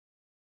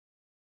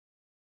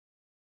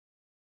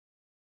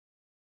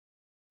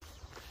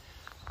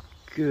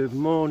Good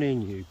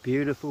morning, you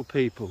beautiful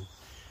people.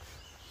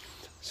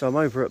 So I'm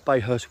over at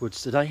Bayhurst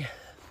Woods today.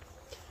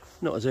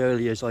 Not as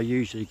early as I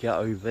usually get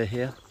over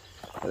here,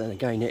 but then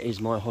again it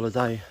is my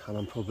holiday and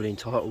I'm probably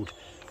entitled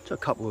to a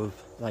couple of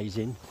days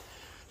in.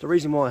 The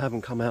reason why I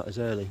haven't come out as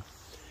early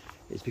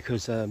is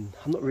because I'm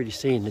not really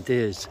seeing the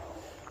deers.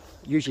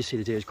 I usually see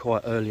the deers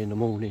quite early in the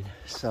morning,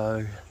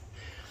 so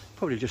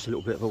probably just a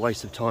little bit of a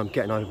waste of time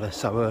getting over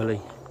so early.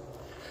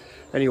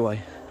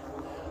 Anyway,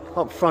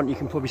 up front you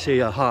can probably see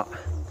a hut.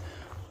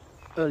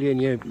 Early in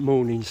the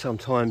morning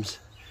sometimes,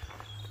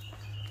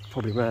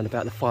 probably around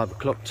about the 5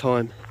 o'clock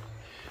time,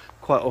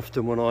 quite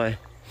often when I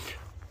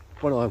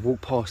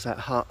walk past that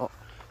hut,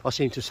 I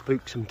seem to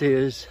spook some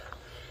deers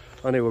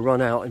and they will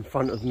run out in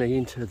front of me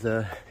into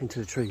the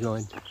tree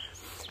line.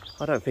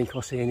 I don't think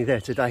I'll see any there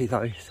today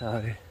though,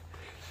 so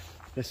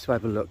let's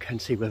have a look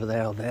and see whether they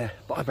are there,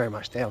 but I very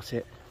much doubt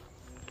it.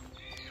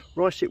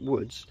 Harefield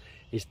Woods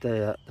is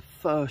the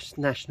first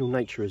national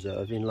nature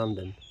reserve in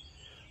London.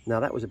 Now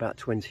that was about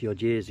 20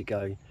 odd years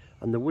ago,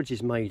 and the woods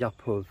is made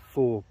up of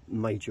 4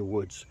 major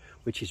woods,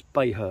 which is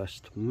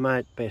Bayhurst,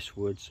 Mad Best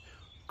Woods,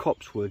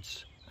 Copse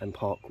Woods and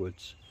Park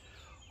Woods.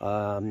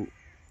 In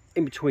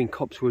between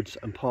Copse Woods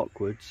and Park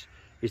Woods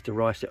is the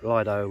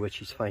Harefield,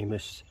 which is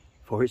famous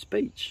for its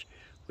beach,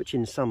 which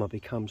in summer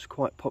becomes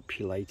quite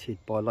populated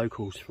by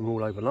locals from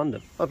all over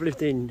London. I've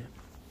lived in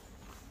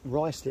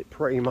Harefield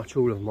pretty much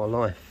all of my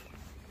life,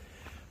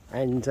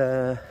 and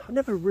I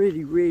never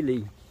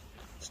really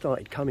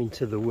started coming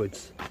to the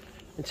woods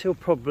until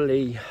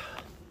probably,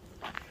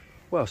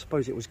 well, I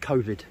suppose it was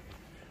COVID,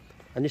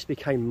 and this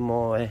became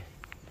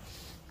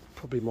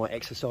probably my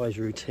exercise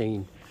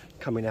routine,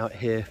 coming out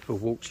here for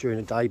walks during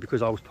the day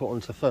because I was put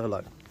onto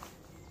furlough.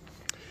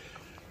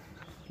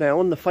 Now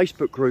on the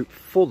Facebook group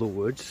for the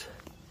woods,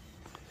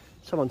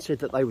 someone said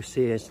that they were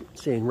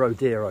seeing roe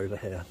deer over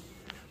here.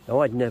 Now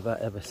I'd never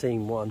ever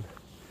seen one,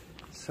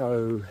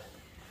 so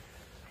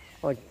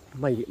I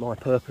made it my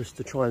purpose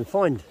to try and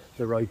find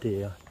the roe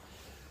deer.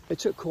 It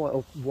took quite a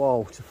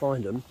while to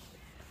find them,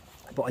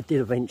 but I did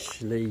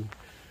eventually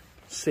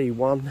see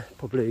one,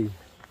 probably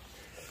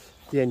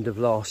the end of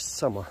last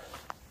summer.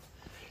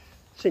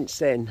 Since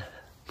then,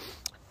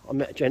 I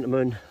met a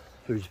gentleman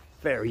who's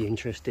very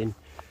interesting,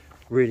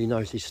 really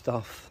knows his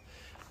stuff,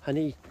 and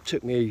he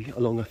took me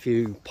along a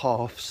few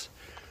paths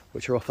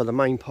which are off of the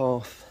main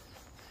path,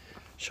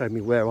 showed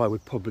me where I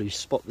would probably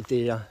spot the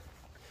deer.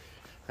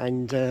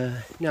 And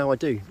now I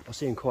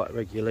see them quite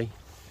regularly,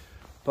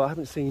 but I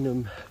haven't seen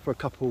them for a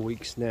couple of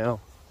weeks now.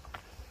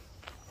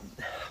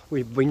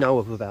 We know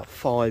of about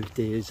 5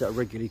 deers that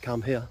regularly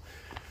come here.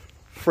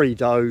 3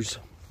 does,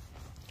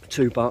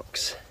 2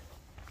 bucks.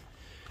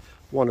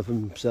 One of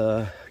them's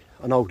an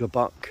older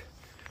buck.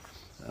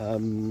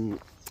 And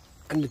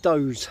the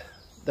does,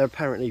 they're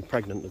apparently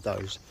pregnant, the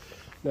does.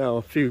 Now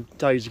a few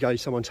days ago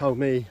someone told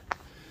me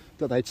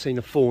that they'd seen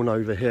a fawn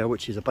over here,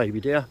 which is a baby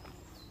deer.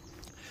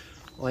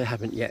 I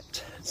haven't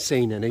yet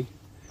seen any,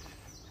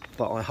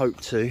 but I hope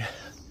to.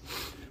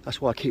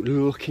 That's why I keep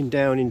looking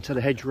down into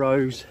the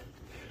hedgerows,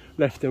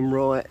 left and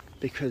right,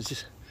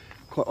 because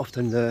quite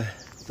often the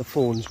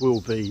fawns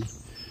will be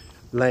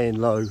laying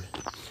low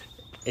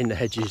in the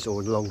hedges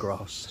or the long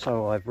grass.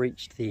 So I've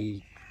reached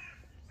the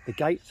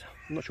gate.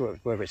 I'm not sure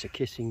whether it's a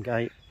kissing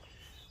gate,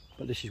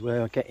 but this is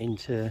where I get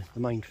into the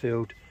main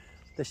field.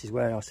 This is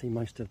where I see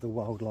most of the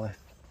wildlife,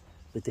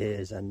 the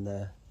deers and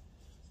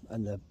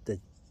the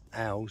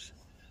owls.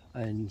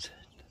 And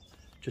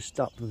just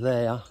up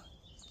there, I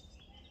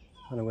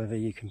don't know whether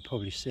you can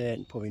probably see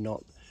it, probably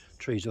not,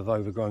 trees have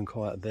overgrown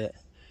quite a bit,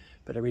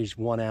 but there is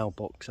one owl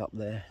box up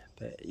there,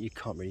 but you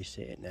can't really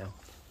see it now.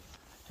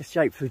 It's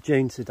the 8th of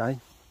June today.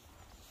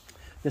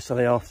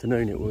 Yesterday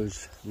afternoon it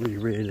was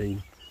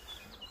really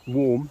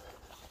warm,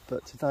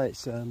 but today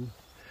it's a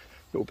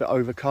little bit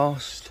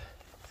overcast.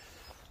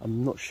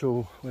 I'm not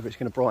sure whether it's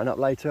going to brighten up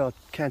later. I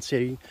can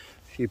see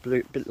a few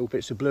little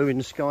bits of blue in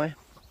the sky.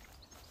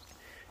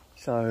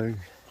 So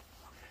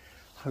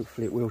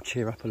hopefully it will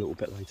cheer up a little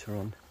bit later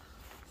on.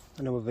 I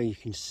don't know whether you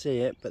can see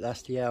it, but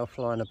that's the owl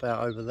flying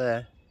about over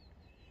there.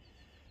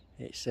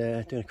 It's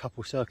doing a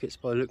couple circuits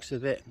by the looks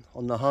of it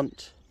on the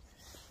hunt.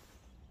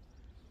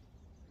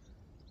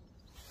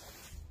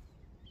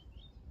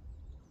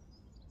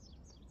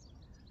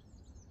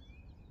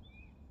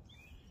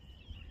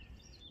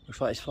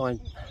 Looks like it's flying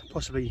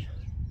possibly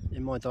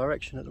in my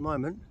direction at the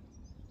moment.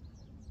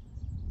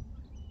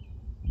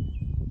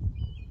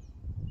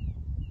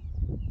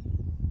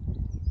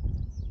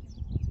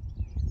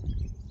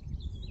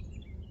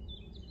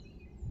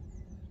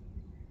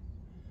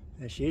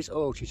 There she is.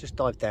 Oh, she's just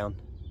dived down.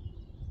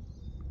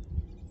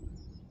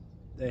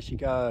 There she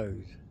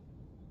goes.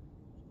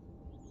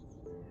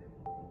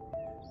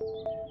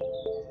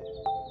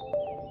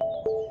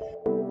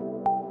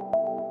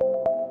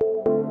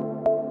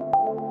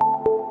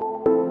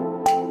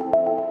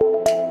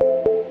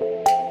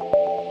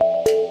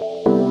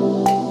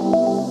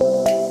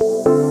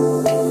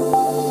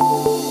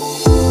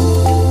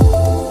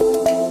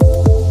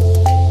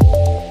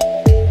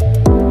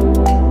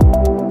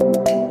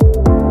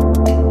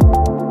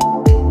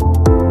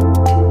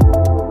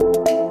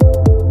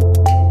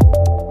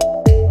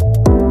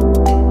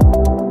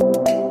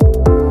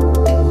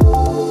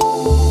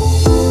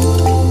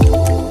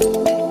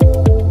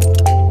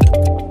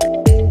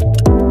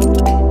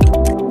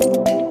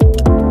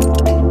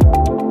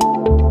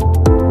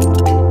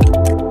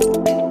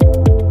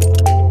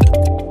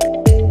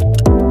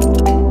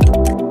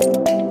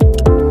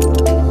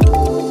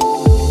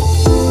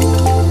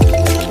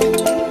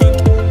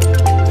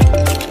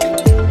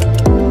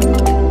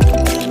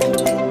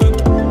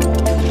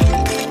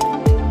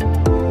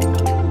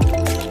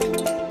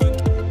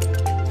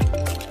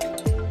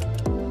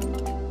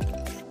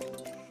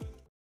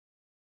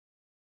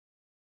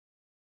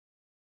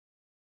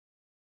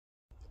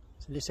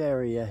 So this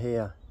area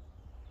here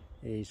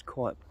is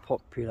quite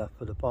popular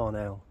for the barn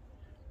owl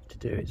to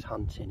do its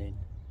hunting in.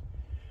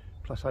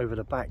 Plus over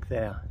the back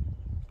there,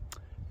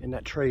 in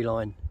that tree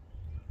line,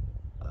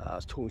 I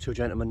was talking to a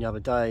gentleman the other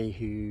day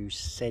who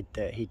said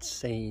that he'd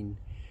seen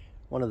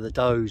one of the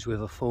does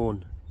with a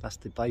fawn. That's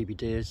the baby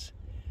deers.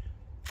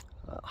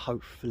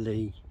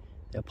 Hopefully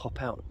they'll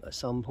pop out at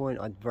some point.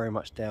 I very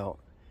much doubt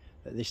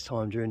at this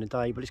time during the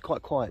day, but it's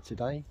quite quiet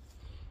today,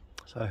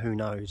 so who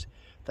knows.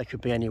 They could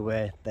be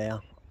anywhere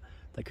there.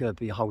 They could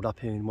be holed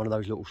up in one of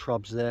those little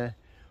shrubs there,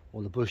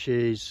 or the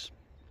bushes,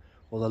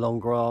 or the long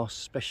grass.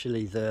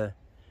 Especially the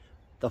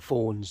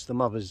fawns, the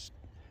mothers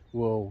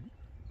will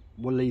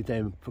leave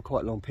them for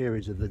quite long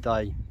periods of the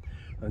day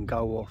and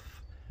go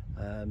off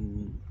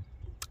and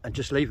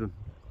just leave them.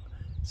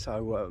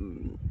 So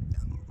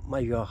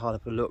maybe I'll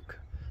have a look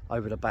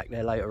over the back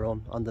there later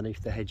on,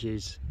 underneath the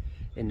hedges,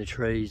 in the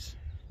trees,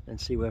 and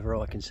see whether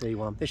I can see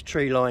one. This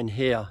tree line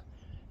here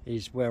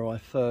is where I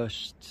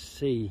first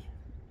see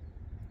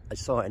a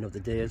sighting of the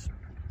deers.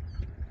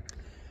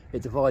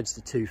 It divides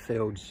the two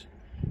fields,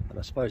 and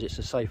I suppose it's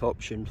a safe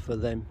option for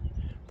them.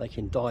 They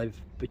can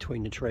dive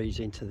between the trees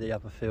into the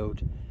other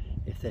field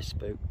if they're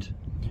spooked.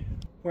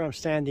 Where I'm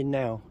standing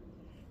now,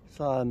 it's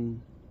a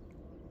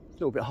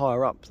little bit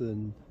higher up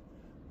than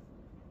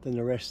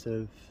the rest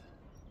of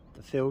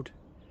the field,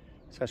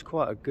 so it's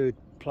quite a good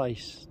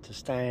place to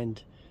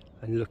stand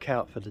and look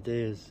out for the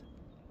deers.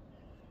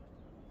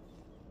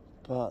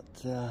 But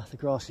the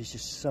grass is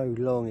just so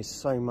long, there's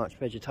so much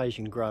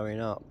vegetation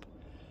growing up.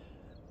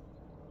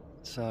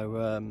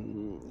 So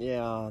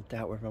yeah, I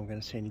doubt whether I'm going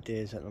to see any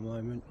deers at the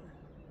moment.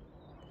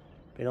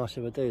 Be nice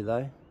if I do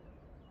though.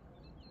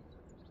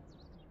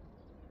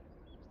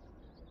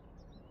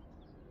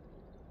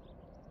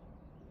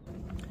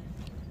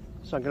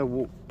 So I'm going to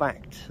walk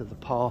back to the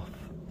path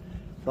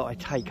that I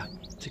take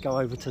to go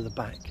over to the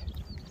back.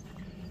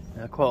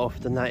 Now, quite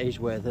often that is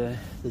where the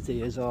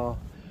deers are.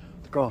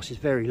 The grass is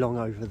very long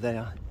over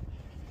there,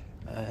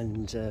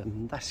 and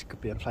that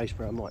could be a place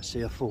where I might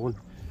see a fawn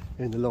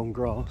in the long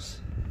grass.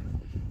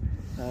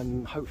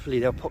 Hopefully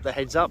they'll pop their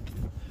heads up.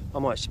 I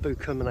might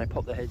spook them and they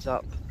pop their heads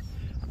up,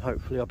 and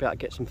hopefully I'll be able to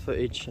get some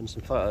footage and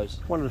some photos.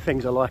 One of the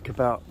things I like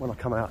about when I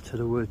come out to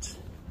the woods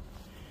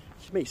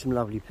is to meet some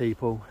lovely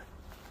people.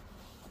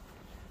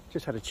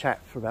 Just had a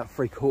chat for about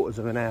 3/4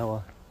 of an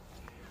hour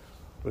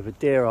with a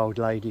dear old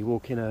lady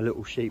walking her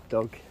little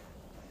sheepdog,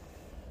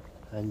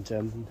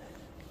 and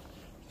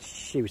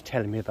she was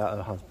telling me about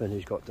her husband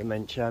who's got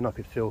dementia, and I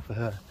could feel for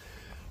her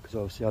because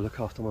obviously I look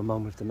after my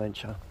mum with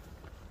dementia.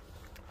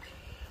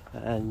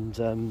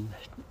 And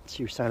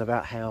she was saying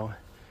about how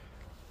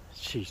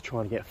she's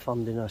trying to get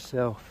funding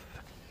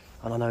herself,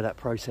 and I know that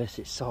process,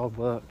 it's hard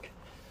work,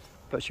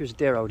 but she was a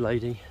dear old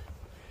lady.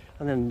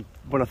 And then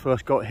when I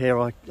first got here,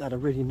 I had a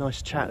really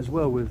nice chat as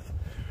well with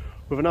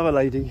another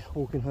lady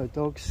walking her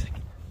dogs,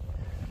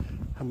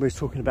 and we was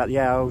talking about the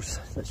owls,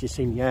 that she's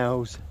seen the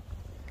owls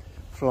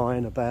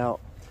flying about,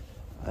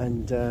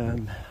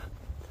 and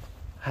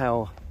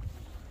how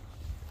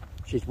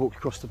she's walked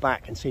across the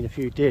back and seen a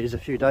few deers a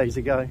few days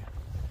ago.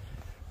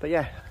 But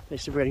yeah,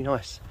 it's really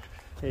nice.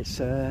 It's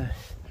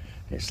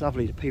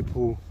lovely. The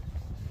people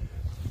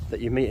that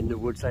you meet in the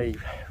woods, they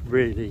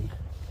really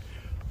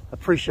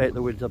appreciate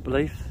the woods, I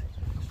believe,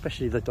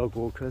 especially the dog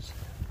walkers.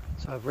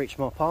 So I've reached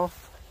my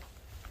path.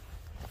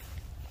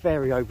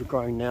 Very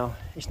overgrown now.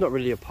 It's not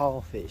really a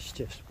path, it's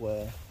just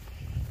where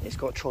it's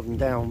got trodden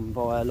down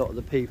by a lot of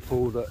the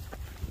people that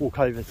walk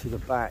over to the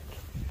back,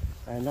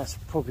 and that's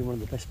probably one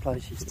of the best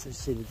places to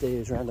see the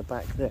deers around the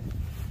back there.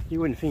 You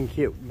wouldn't think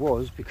it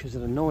was because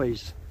of the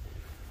noise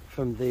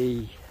from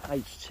the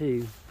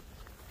H2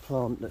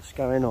 plant that's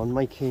going on,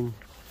 making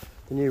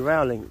the new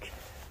rail link,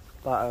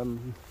 but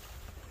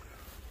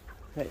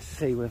let's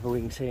see whether we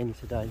can see any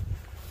today.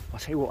 I'll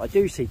tell you what I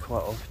do see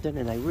quite often,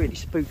 and they really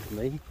spook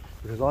me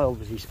because I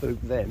obviously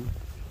spook them,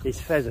 is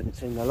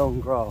pheasants in the long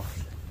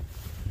grass.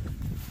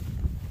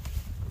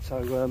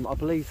 So I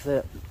believe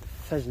that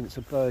pheasants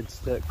are birds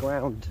that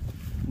ground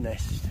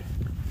nest,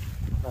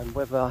 and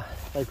whether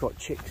they've got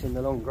chicks in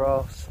the long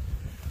grass,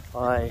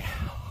 I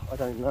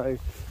don't know.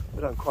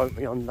 But don't quote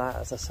me on that.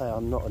 As I say,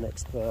 I'm not an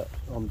expert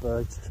on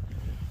birds,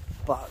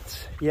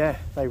 but yeah,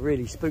 they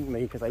really spook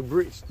me because they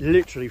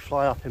literally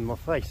fly up in my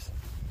face.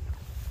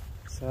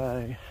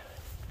 So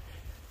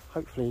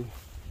hopefully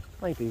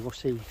maybe we'll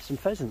see some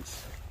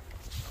pheasants.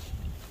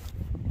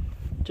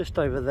 Just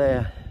over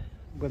there,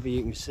 whether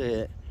you can see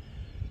it,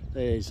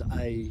 there's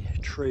a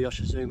tree. I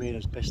should zoom in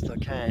as best I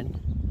can,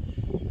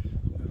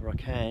 whether I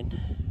can.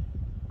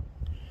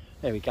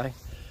 There we go.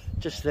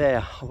 Just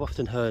there, I've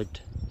often heard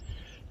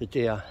the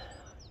deer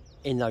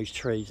in those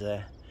trees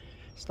there.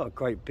 It's not a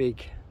great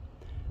big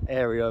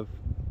area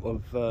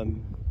of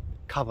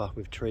cover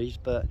with trees,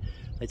 but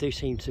they do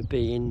seem to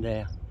be in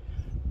there.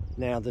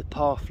 Now the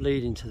path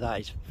leading to that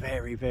is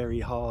very, very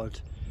hard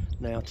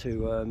now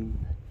to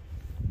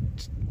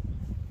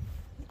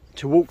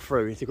walk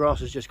through. The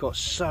grass has just got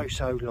so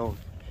long.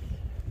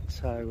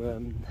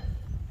 So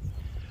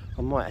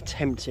I might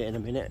attempt it in a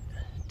minute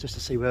just to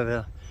see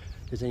whether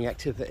there's any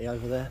activity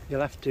over there.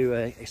 You'll have to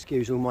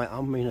excuse all my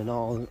in and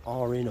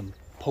ahhing and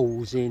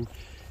pausing.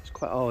 It's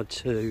quite hard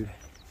to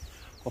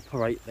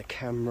operate the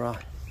camera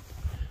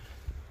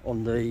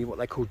on the what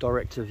they call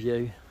director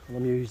view, and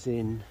I'm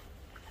using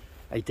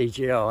a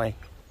DJI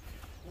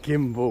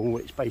gimbal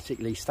which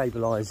basically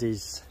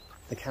stabilises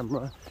the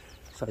camera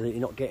so that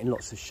you're not getting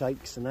lots of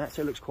shakes and that,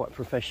 so it looks quite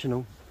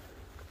professional.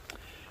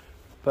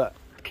 But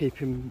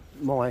keeping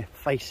my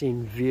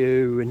facing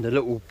view in the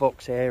little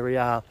box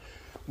area,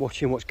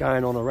 watching what's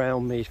going on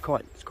around me, it's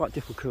quite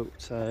difficult,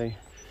 so you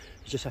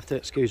just have to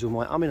excuse all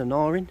my and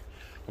ahhing.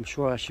 I'm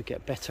sure I should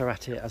get better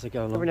at it as I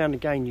go along. Every now and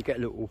again you get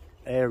little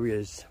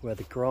areas where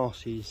the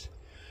grass is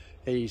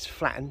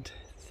flattened.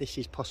 This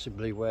is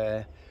possibly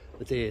where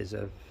the deers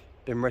have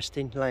been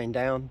resting, laying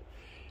down,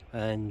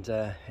 and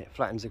it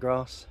flattens the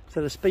grass.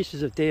 So the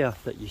species of deer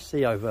that you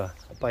see over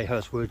at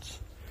Bayhurst Woods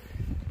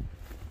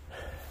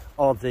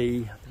are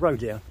the roe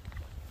deer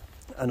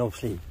and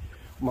obviously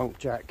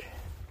monkjack.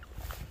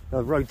 Now,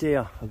 the roe deer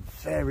are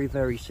very,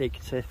 very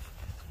secretive,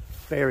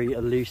 very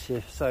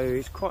elusive, so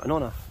it's quite an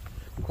honour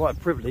and quite a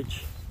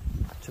privilege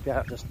to be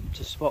able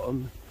to spot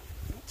them,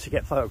 to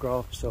get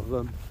photographs of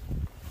them.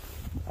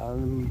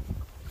 And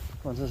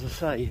as I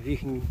say, if you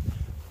can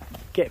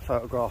get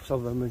photographs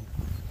of them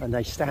and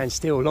they stand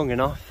still long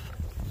enough,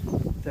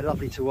 they're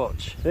lovely to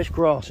watch. This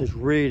grass has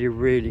really,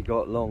 really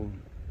got long.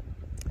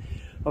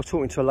 I was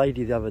talking to a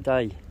lady the other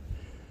day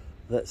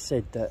that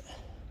said that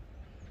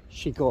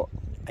she got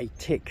a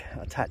tick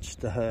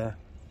attached to her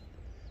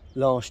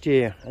last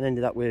year and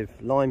ended up with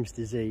Lyme's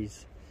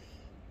disease.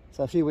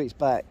 So a few weeks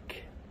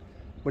back,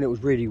 when it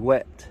was really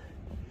wet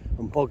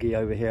and boggy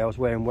over here, I was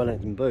wearing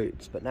Wellington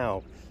boots, but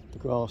now the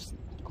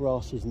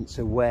grass isn't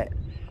so wet,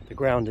 the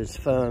ground has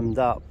firmed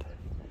up,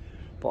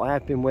 but I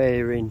have been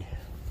wearing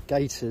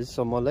gaiters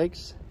on my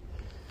legs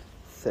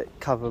that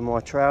cover my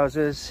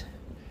trousers,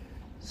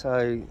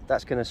 so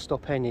that's going to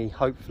stop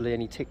hopefully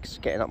any ticks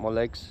getting up my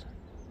legs.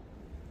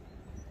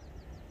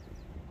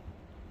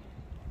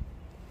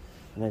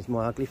 And there's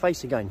my ugly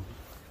face again.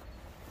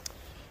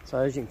 So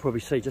as you can probably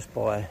see just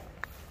by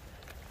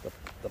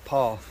the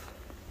path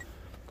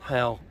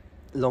how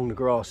long the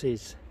grass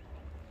is.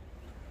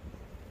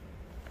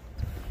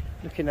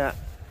 Looking at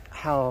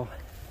how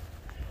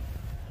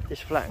this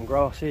flattened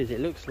grass is,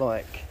 it looks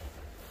like,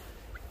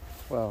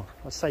 well,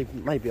 I'd say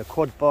maybe a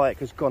quad bike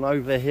has gone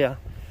over here.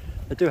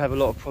 They do have a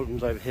lot of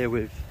problems over here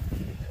with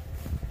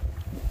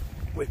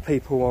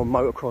people on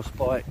motocross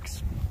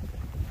bikes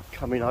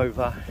coming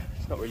over.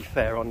 It's not really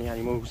fair on the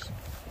animals,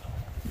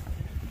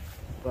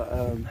 but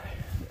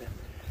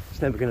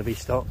it's never going to be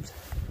stopped.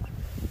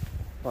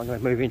 I'm going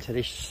to move into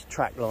this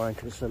track line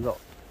because it's a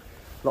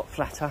lot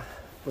flatter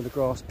with the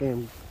grass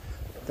being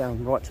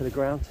down right to the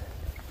ground.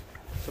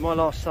 So my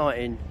last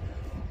sighting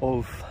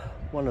of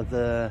one of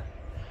the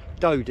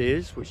doe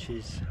deers, which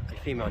is a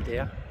female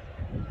deer.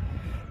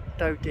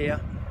 Doe deer,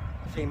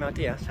 female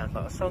deer, sounds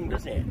like a song,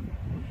 doesn't it?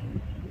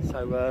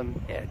 So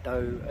yeah,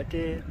 doe, a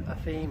deer, a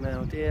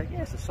female deer,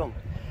 yeah, it's a song.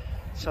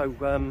 So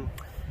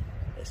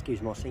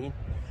excuse my singing,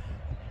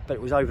 but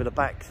it was over the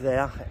back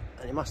there,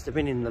 and it must have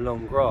been in the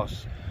long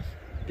grass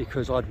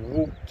because I'd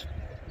walked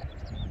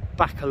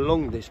back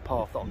along this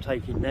path that I'm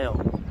taking now,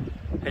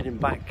 heading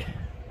back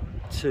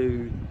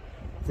to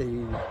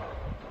the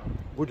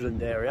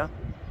woodland area,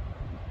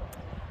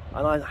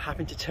 and I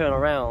happened to turn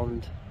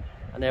around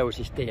and there was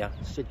this deer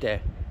stood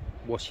there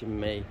watching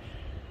me.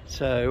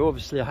 So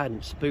obviously I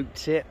hadn't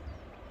spooked it.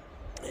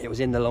 It was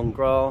in the long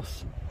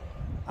grass.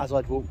 As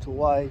I'd walked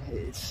away,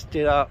 it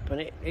stood up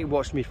and it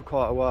watched me for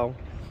quite a while.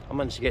 I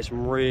managed to get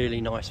some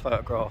really nice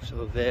photographs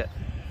of it,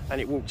 and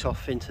it walked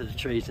off into the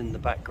trees in the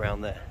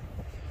background there.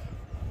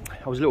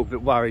 I was a little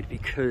bit worried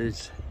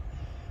because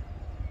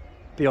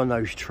beyond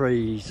those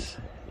trees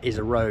is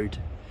a road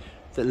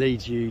that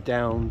leads you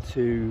down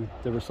to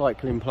the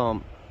recycling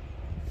plant,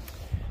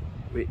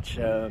 which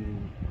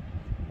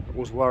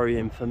was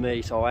worrying for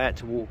me, so I had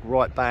to walk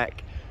right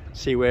back,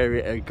 see where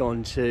it had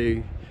gone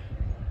to.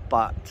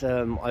 But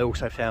I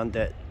also found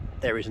that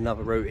there is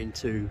another route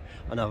into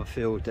another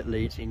field that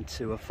leads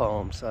into a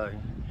farm, so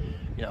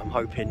you know, I'm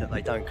hoping that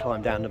they don't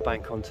climb down the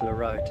bank onto the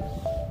road.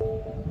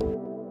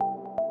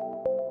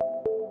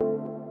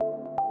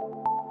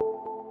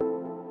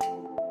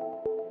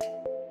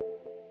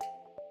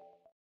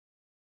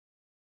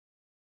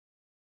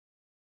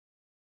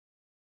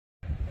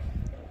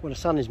 Well, the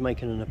sun is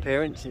making an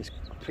appearance. It's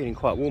feeling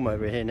quite warm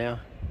over here now.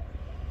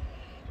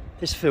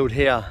 This field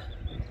here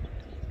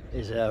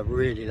is a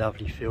really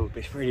lovely field,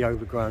 but it's really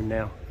overgrown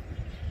now.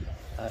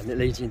 And it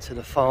leads into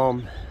the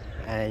farm,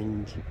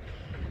 and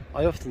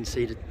I often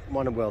see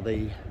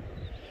probably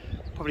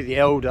the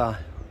elder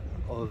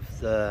of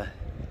the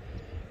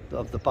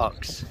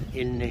bucks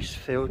in this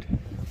field.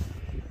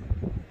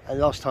 And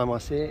last time I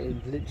see it,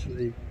 it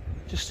literally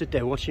just stood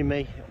there watching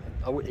me.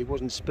 It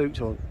wasn't spooked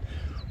or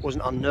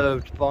wasn't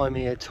unnerved by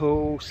me at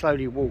all.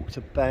 Slowly walked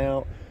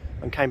about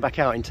and came back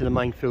out into the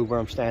main field where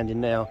I'm standing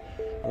now,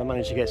 and I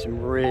managed to get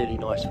some really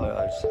nice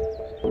photos.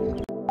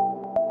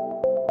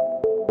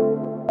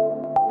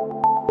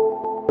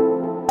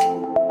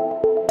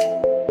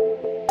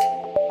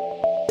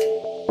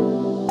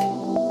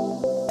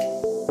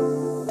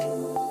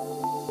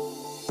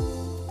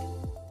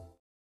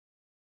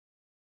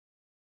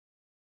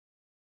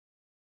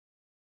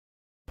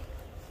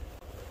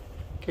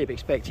 Keep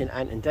expecting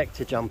Ant and Dec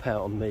to jump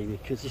out on me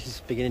because this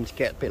is beginning to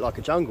get a bit like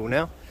a jungle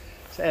now.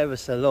 It's ever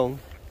so long,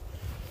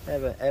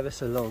 ever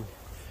so long.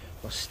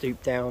 I'll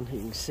stoop down, you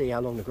can see how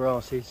long the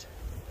grass is.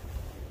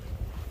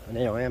 And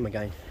there I am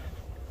again,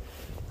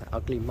 that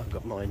ugly mug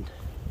of mine.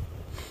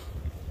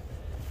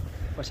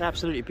 Well, it's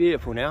absolutely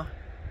beautiful now.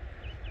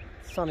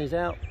 The sun is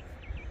out,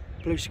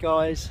 blue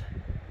skies,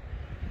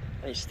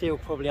 and it's still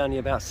probably only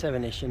about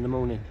 7ish in the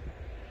morning.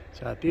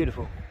 So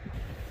beautiful.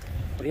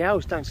 But the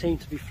owls don't seem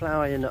to be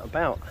flowering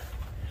about,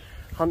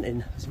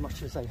 hunting as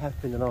much as they have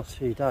been the last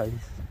few days.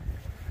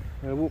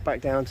 I'm going to walk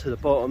back down to the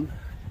bottom,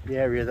 the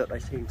area that they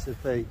seem to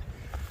be,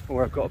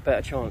 where I've got a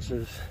better chance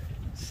of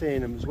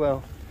seeing them as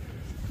well,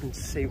 and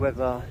to see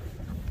whether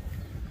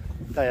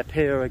they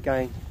appear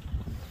again.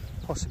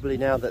 Possibly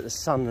now that the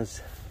sun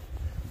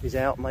is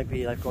out,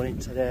 maybe they've gone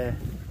into their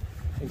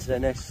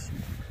nests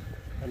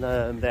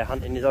and their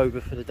hunting is over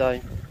for the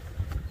day.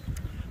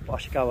 But I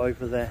should go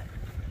over there.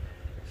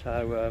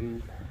 So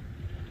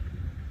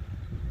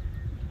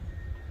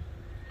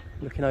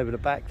looking over the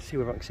back to see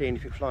whether I can see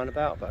anything flying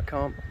about, but I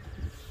can't.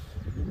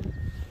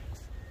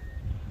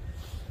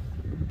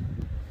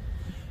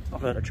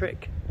 I've learned a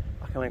trick.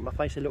 I can make my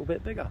face a little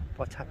bit bigger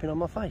by tapping on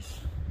my face.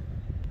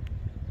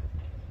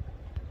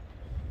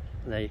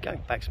 And there you go,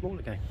 back small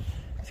again.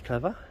 It's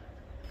clever.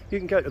 You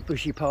can go to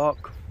Bushy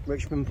Park,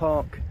 Richmond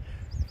Park,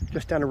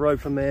 just down the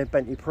road from there,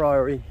 Bentley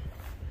Priory,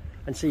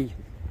 and see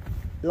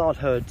large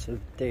herds of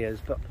deers,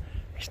 but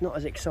it's not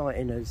as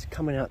exciting as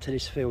coming out to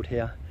this field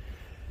here.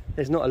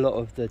 There's not a lot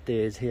of the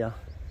deers here.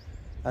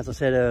 As I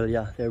said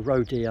earlier, they're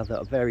roe deer that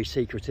are very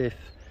secretive,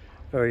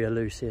 very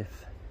elusive.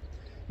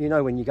 You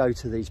know when you go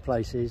to these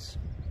places,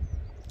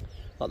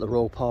 like the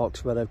Royal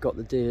Parks where they've got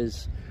the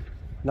deers.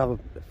 Another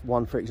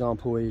one, for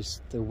example,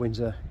 is the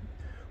Windsor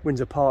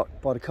Park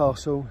by the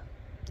castle,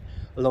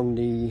 along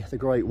the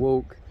Great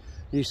Walk.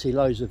 You see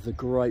loads of the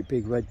great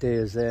big red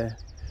deers there,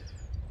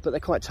 but they're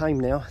quite tame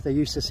now. They're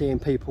used to seeing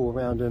people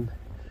around them.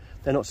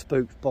 They're not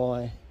spooked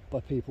by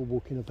people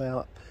walking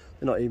about.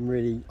 They're not even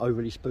really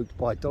overly spooked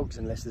by dogs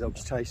unless the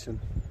dogs chase them.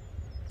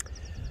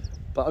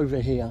 But over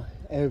here,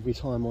 every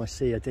time I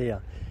see a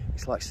deer,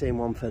 it's like seeing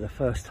one for the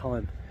first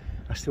time.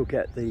 I still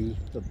get the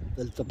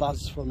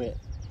buzz from it,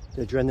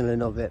 the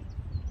adrenaline of it.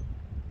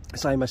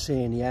 Same as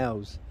seeing the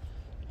owls.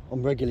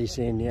 I'm regularly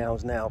seeing the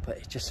owls now, but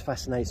it just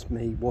fascinates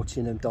me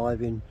watching them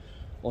diving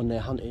on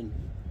their hunting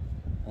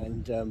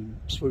and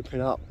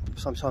swooping up.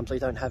 Sometimes they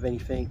don't have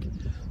anything.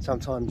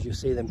 Sometimes you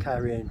see them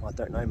carrying, I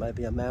don't know,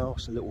 maybe a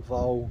mouse, a little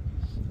vole,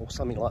 or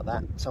something like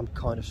that, some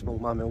kind of small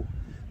mammal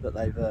that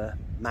they've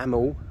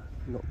mammal,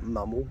 not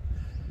mummal,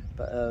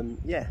 but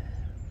yeah.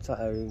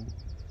 So,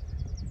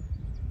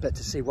 but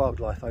to see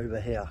wildlife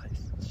over here,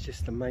 it's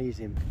just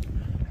amazing.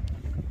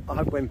 I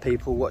hope when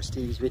people watch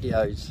these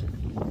videos,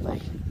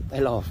 they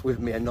laugh with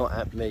me and not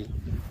at me.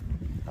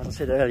 As I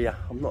said earlier,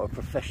 I'm not a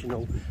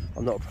professional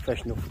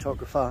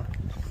photographer.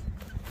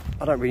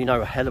 I don't really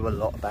know a hell of a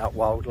lot about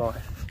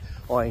wildlife.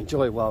 I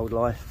enjoy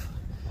wildlife.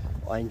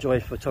 I enjoy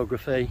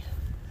photography.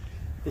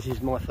 This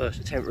is my first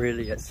attempt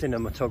really at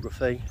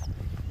cinematography.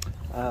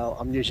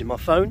 I'm using my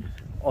phone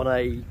on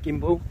a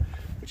gimbal,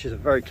 which is a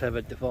very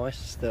clever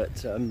device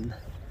that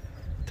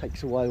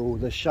takes away all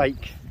the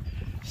shake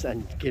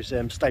and gives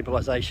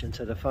stabilisation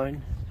to the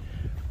phone.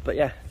 But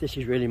yeah, this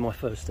is really my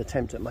first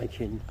attempt at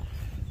making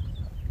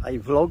a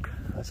vlog,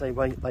 as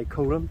they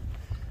call them,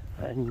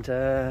 and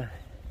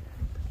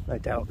no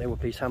doubt there will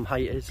be some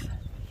haters,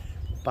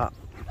 but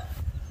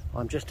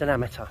I'm just an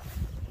amateur.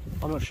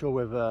 I'm not sure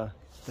whether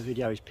the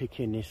video is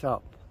picking this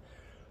up.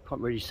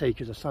 Can't really see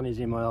because the sun is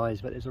in my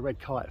eyes, but there's a red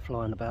kite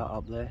flying about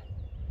up there.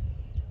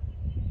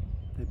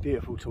 They're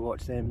beautiful to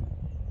watch them.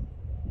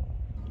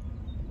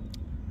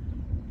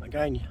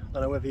 Again, I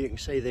don't know whether you can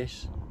see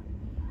this,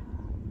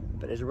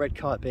 but there's a red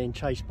kite being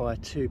chased by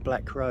 2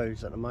 black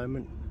crows at the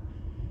moment.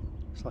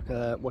 It's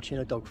like watching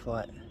a dog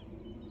fight.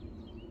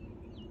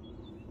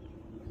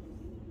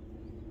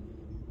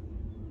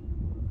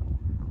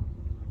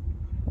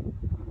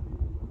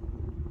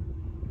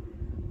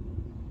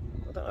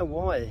 I don't know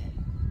why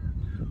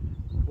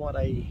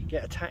they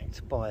get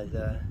attacked by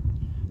the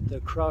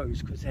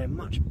crows, because they're a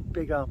much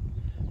bigger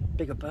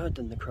bird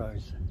than the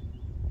crows.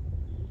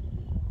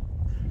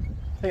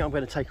 I think I'm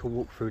going to take a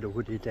walk through the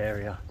wooded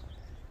area.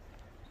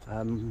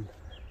 I'm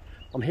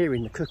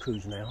hearing the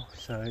cuckoos now,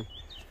 so it'd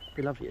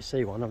be lovely to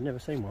see one. I've never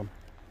seen one.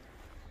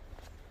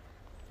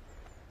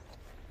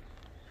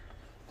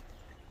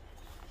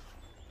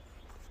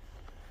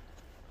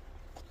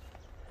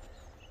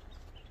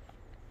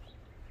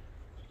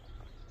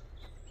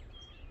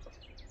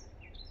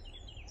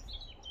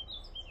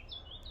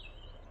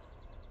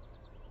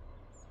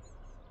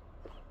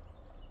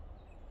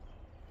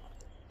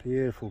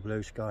 Beautiful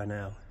blue sky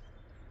now.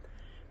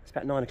 It's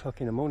about 9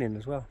 o'clock in the morning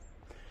as well.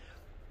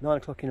 9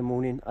 o'clock in the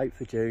morning,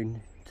 8th of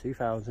June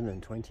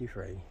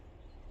 2023.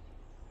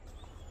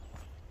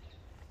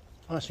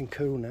 Nice and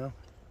cool now,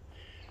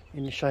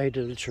 in the shade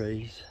of the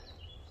trees.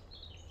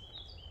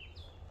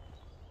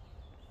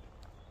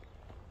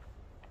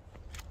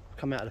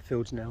 Come out of the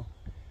fields now,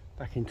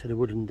 back into the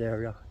woodland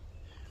area.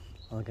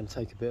 I'm going to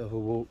take a bit of a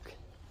walk.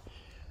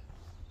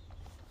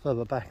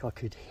 Further back I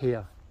could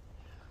hear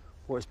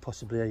what is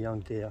possibly a young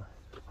deer,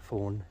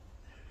 fawn,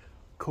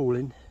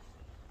 calling.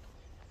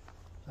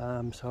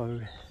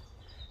 So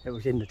it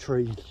was in the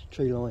tree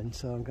line,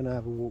 so I'm going to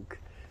have a walk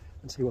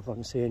and see whether I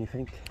can see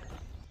anything.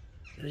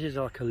 This is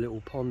like a little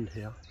pond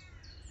here,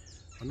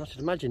 and I should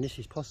imagine this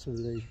is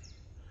possibly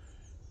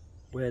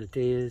where the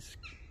deers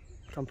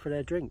come for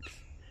their drinks.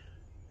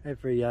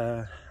 Every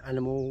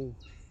animal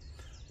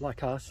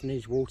like us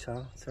needs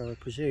water, so I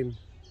presume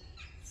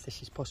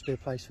this is possibly a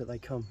place that they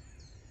come.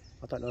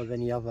 I don't know of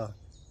any other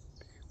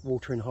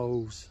watering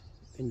holes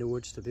in the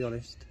woods, to be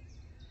honest.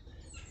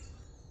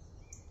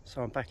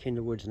 So I'm back in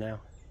the woods now,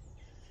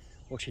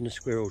 watching the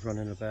squirrels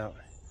running about.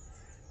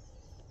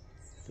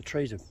 The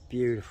trees are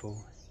beautiful.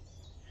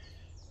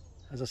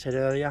 As I said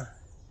earlier,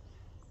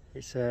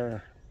 it's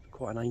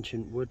quite an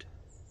ancient wood.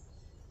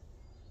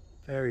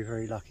 Very,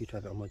 very lucky to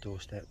have it on my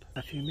doorstep.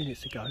 A few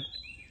minutes ago,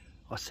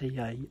 I see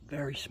a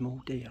very small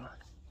deer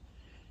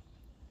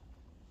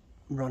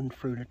run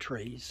through the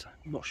trees.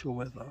 I'm not sure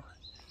whether,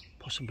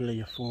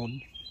 possibly a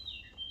fawn,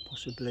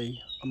 possibly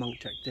a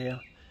muntjac deer,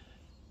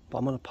 but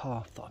I'm on a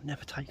path that I've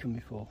never taken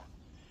before.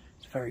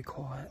 It's very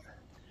quiet.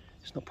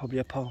 It's not probably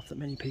a path that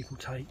many people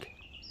take.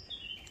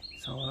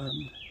 So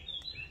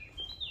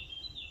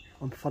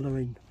I'm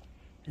following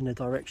in the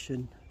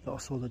direction that I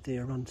saw the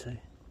deer run to.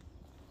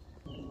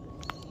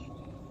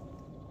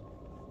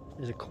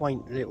 There's a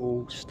quaint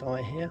little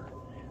sty here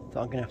that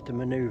I'm going to have to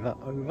manoeuvre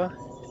over.